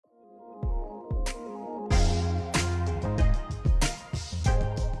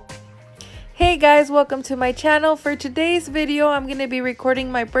guys, welcome to my channel. For today's video, I'm going to be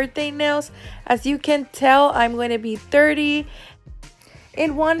recording my birthday nails. As you can tell, I'm going to be 30.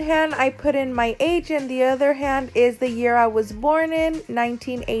 In one hand, I put in my age, and the other hand is the year I was born in,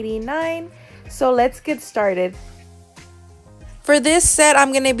 1989. So let's get started. For this set,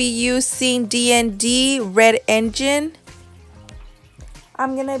 I'm going to be using D&D Red Engine.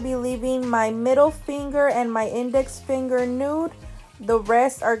 I'm going to be leaving my middle finger and my index finger nude. The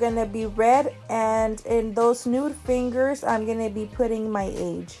rest are going to be red, and in those nude fingers, I'm going to be putting my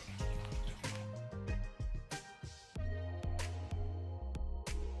age.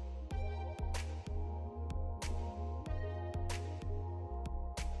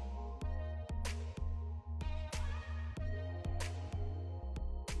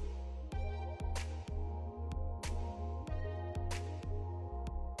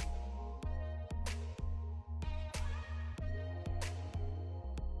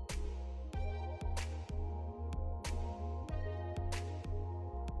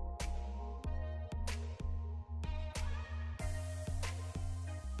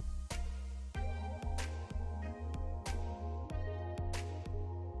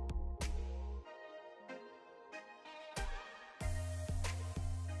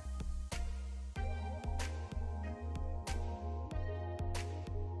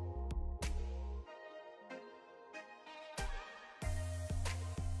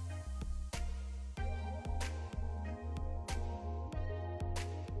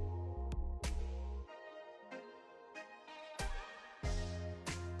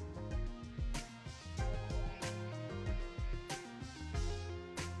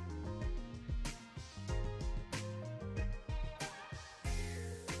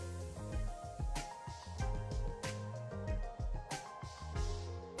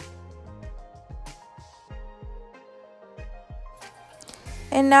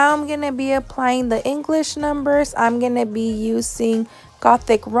 And now I'm going to be applying the English numbers. I'm going to be using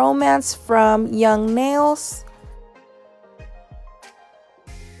Gothic Romance from Young Nails.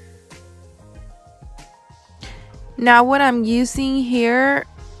 Now what I'm using here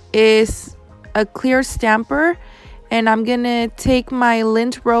is a clear stamper. And I'm going to take my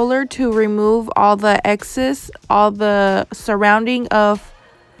lint roller to remove all the excess, all the surrounding of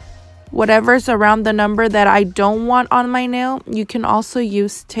whatever's around the number that I don't want on my nail. You can also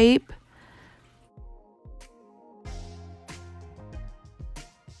use tape.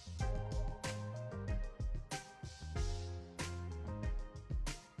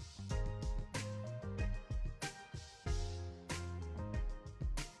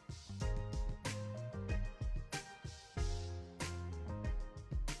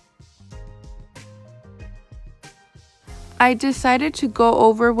 I decided to go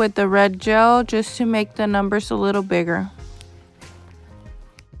over with the red gel just to make the numbers a little bigger.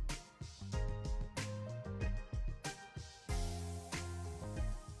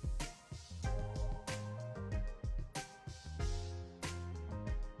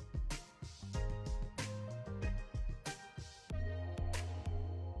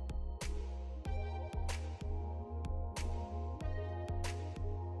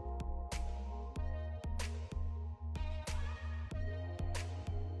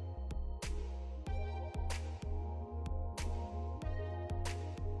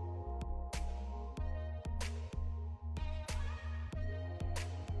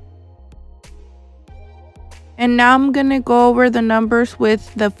 And now I'm going to go over the numbers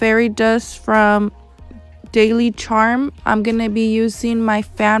with the fairy dust from Daily Charm. I'm going to be using my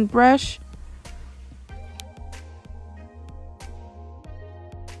fan brush.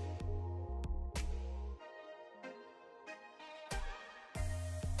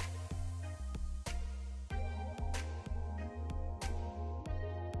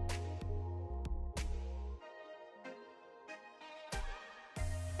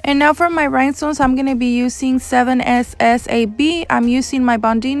 And now for my rhinestones, I'm going to be using 7SSAB. I'm using my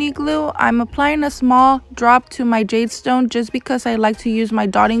Bondini glue. I'm applying a small drop to my jade stone just because I like to use my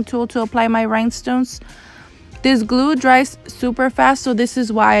dotting tool to apply my rhinestones. This glue dries super fast, so this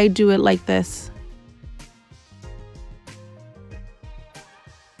is why I do it like this.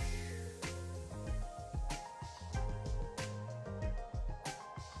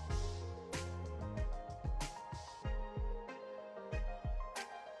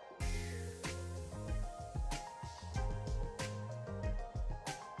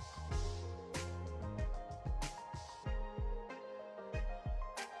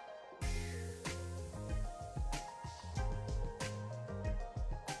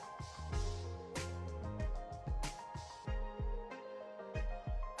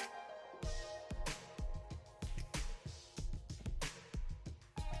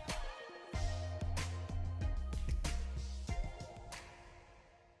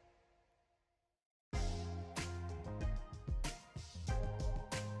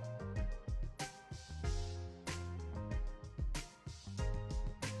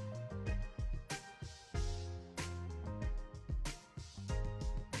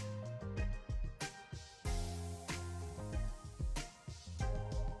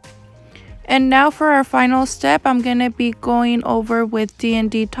 And now for our final step, I'm going to be going over with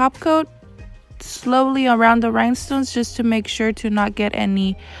D&D top coat slowly around the rhinestones just to make sure to not get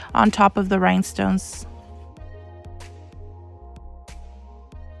any on top of the rhinestones.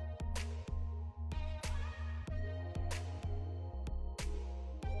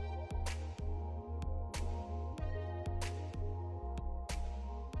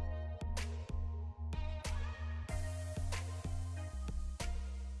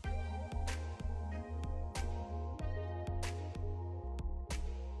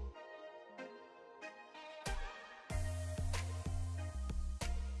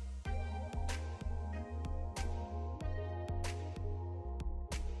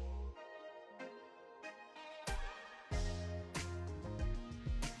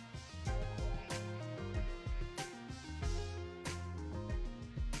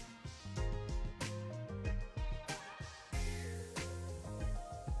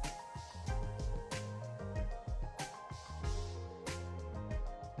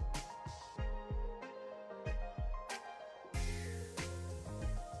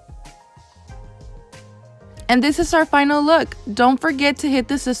 And this is our final look. Don't forget to hit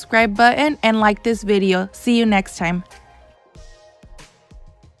the subscribe button and like this video. See you next time.